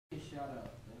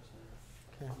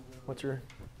Okay. What's your?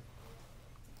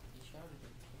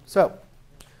 So,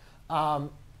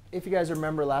 if you guys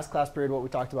remember last class period, what we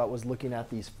talked about was looking at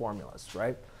these formulas,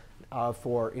 right,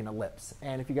 for an ellipse.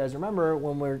 And if you guys remember,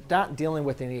 when we're not dealing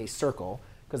with any circle,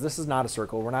 because this is not a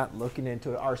circle, we're not looking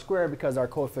into r squared because our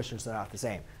coefficients are not the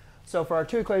same. So for our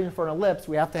two equations for an ellipse,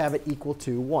 we have to have it equal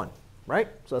to 1, right?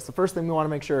 So that's the first thing we want to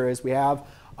make sure is we have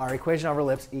our equation of our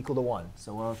ellipse equal to 1.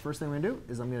 So the first thing we're going to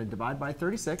do is I'm going to divide by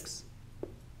 36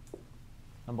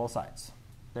 on both sides.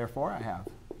 Therefore, I have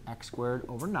x squared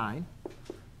over 9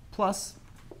 plus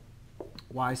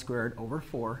y squared over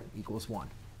 4 equals 1.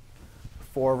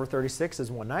 4 over 36 is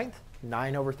 1/9.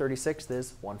 9 over 36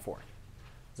 is 1/4.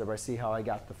 Does everybody see how I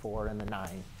got the 4 and the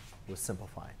 9 was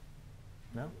simplifying?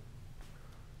 No?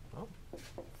 Well,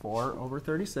 4 over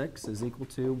 36 is equal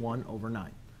to 1 over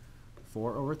 9.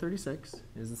 4 over 36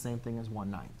 is the same thing as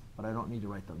 1/9. But I don't need to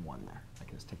write the 1 there. I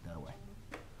can just take that away.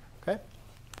 OK?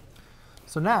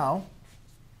 So now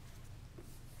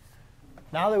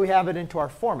that we have it into our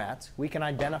format, we can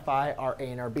identify our A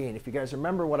and our B. And if you guys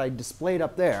remember what I displayed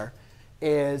up there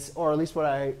is, or at least what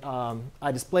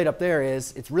I displayed up there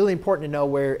is, it's really important to know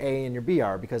where A and your B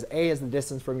are, because A is the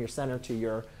distance from your center to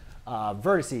your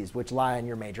vertices, which lie on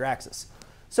your major axis.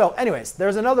 So anyways,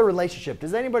 there's another relationship.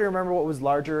 Does anybody remember what was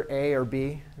larger, A or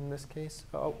B in this case?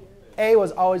 Oh, A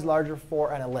was always larger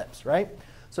for an ellipse, right?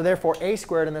 So therefore, A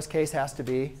squared in this case has to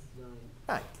be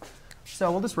 9.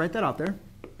 So we'll just write that out there.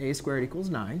 A squared equals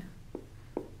 9.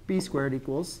 B squared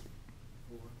equals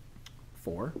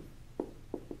 4.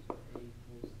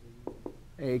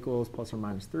 A equals plus or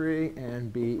minus 3,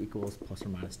 and B equals plus or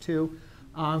minus 2.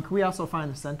 Can we also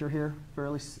find the center here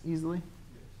fairly easily?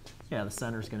 Yeah, the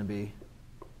center is going to be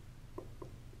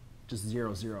just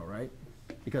 0, 0, right?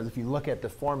 Because if you look at the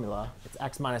formula, it's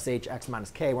x minus h, x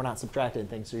minus k. We're not subtracting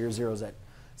things, so your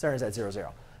center is at 0,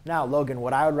 0. Now, Logan,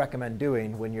 what I would recommend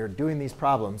doing when you're doing these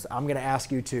problems, I'm going to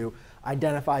ask you to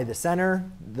identify the center,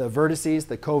 the vertices,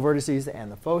 the co-vertices,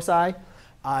 and the foci,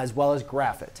 as well as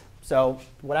graph it. So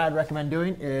what I'd recommend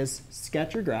doing is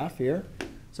sketch your graph here.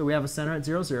 So we have a center at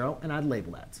 0, 0, and I'd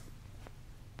label that.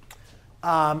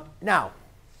 Now,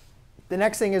 the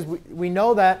next thing is we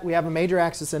know that we have a major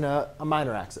axis and a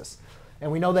minor axis.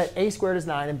 And we know that A squared is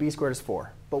 9 and B squared is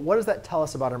 4. But what does that tell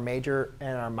us about our major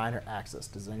and our minor axis?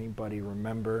 Does anybody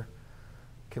remember?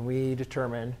 Can we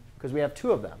determine, because we have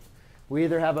two of them. We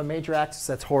either have a major axis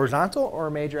that's horizontal or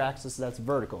a major axis that's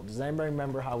vertical. Does anybody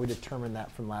remember how we determined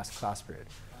that from last class period?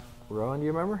 Rowan, do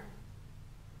you remember?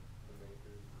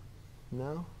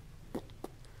 No?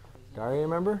 Daria, you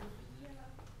remember? Yeah.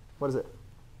 What is it?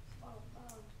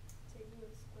 Taking the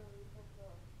square root of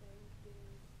the thing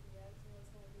being the x, and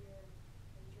that's going to be our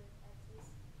major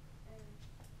axis. And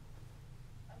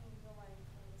I don't know why I'm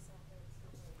calling this out, but it's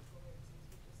not like co-vertices,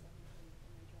 which is everything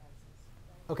the major axis.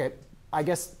 OK. I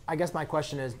guess my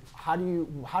question is, how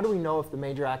do we know if the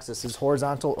major axis is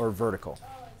horizontal or vertical?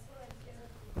 A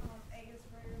is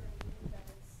greater than B, then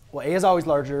it's... Well, A is always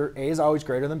larger. A is always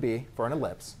greater than B for an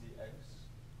ellipse. The x.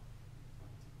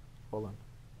 Hold on.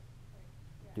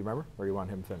 Do you remember? Or do you want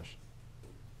him to finish?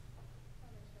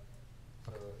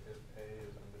 So if A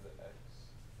is under the x,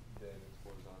 then it's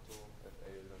horizontal. If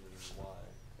A is under the y,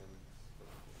 then it's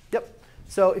vertical. Yep.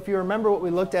 So if you remember what we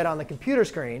looked at on the computer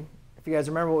screen, if you guys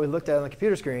remember what we looked at on the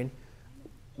computer screen,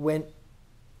 when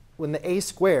the A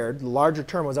squared, the larger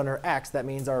term, was under x, that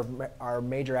means our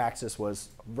major axis was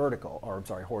vertical, or I'm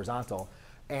sorry, horizontal.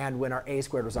 And when our A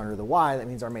squared was under the y, that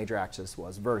means our major axis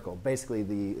was vertical. Basically,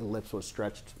 the ellipse was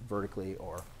stretched vertically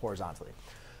or horizontally.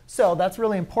 So that's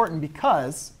really important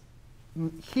because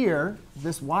here,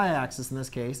 this y-axis in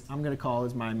this case, I'm going to call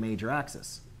as my major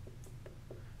axis.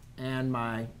 And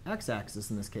my x-axis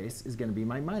in this case is going to be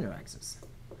my minor axis.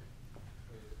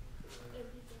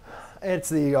 It's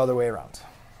the other way around.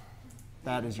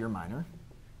 That is your minor,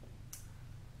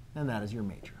 and that is your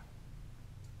major.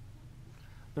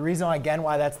 The reason, again,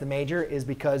 why that's the major is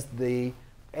because the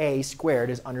A squared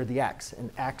is under the x,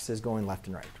 and x is going left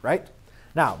and right, right?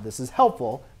 Now, this is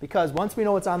helpful because once we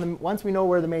know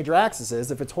where the major axis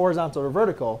is, if it's horizontal or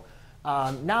vertical,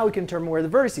 now we can determine where the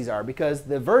vertices are, because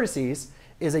the vertices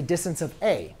is a distance of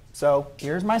A. So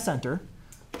here's my center.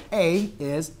 A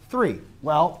is 3.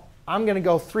 Well, I'm going to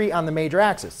go 3 on the major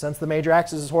axis. Since the major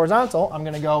axis is horizontal, I'm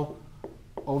going to go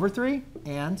over 3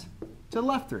 and to the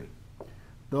left 3.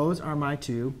 Those are my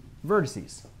two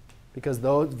vertices, because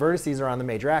those vertices are on the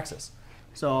major axis.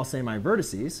 So I'll say my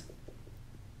vertices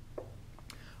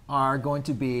are going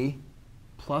to be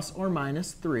plus or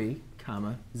minus 3,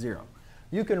 0.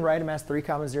 You can write them as 3,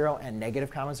 0 and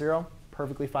negative, 0.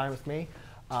 Perfectly fine with me.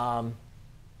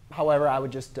 However, I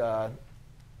would just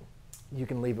you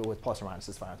can leave it with plus or minus.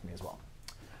 It's fine with me as well.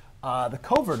 The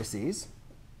covertices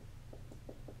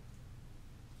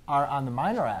are on the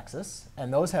minor axis,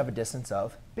 and those have a distance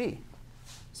of b.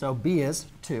 So b is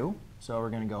 2, so we're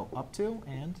going to go up 2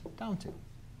 and down 2.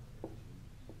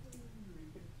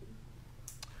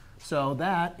 So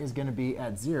that is going to be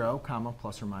at 0, comma,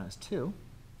 plus or minus 2.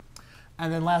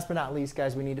 And then last but not least,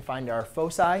 guys, we need to find our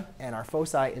foci. And our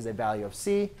foci is a value of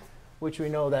c, which we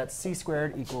know that c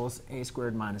squared equals a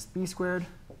squared minus b squared.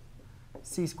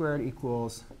 C squared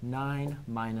equals 9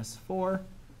 minus 4.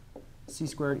 C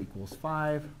squared equals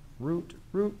 5.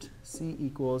 Root c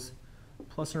equals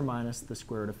plus or minus the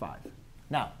square root of 5.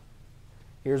 Now,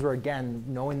 here's where, again,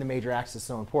 knowing the major axis is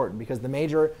so important, because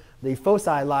the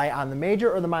foci lie on the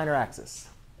major or the minor axis?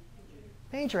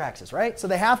 Major axis, right? So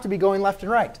they have to be going left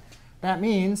and right. That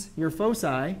means your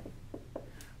foci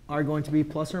are going to be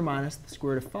plus or minus the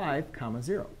square root of 5, comma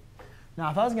 0.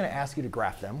 Now, if I was going to ask you to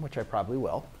graph them, which I probably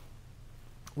will,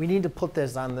 we need to put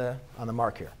this on the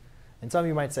mark here. And some of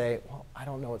you might say, well, I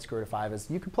don't know what square root of 5 is.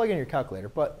 You can plug in your calculator,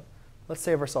 but let's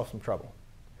save ourselves some trouble.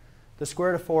 The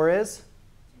square root of 4 is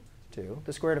 2.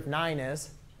 The square root of 9 is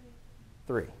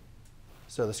 3.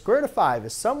 So the square root of 5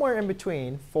 is somewhere in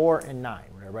between 4 and 9.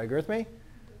 Would everybody agree with me?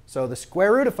 So the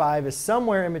square root of 5 is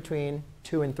somewhere in between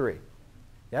 2 and 3.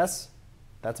 Yes?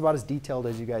 That's about as detailed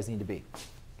as you guys need to be.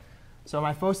 So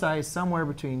my foci is somewhere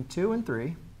between 2 and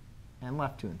 3 and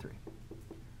left 2 and 3.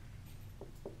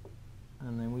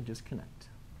 And then we just connect.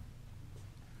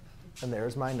 And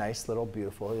there's my nice little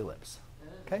beautiful ellipse.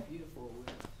 Okay? Beautiful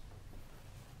ellipse.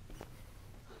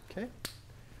 Okay?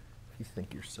 If you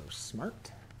think you're so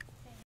smart.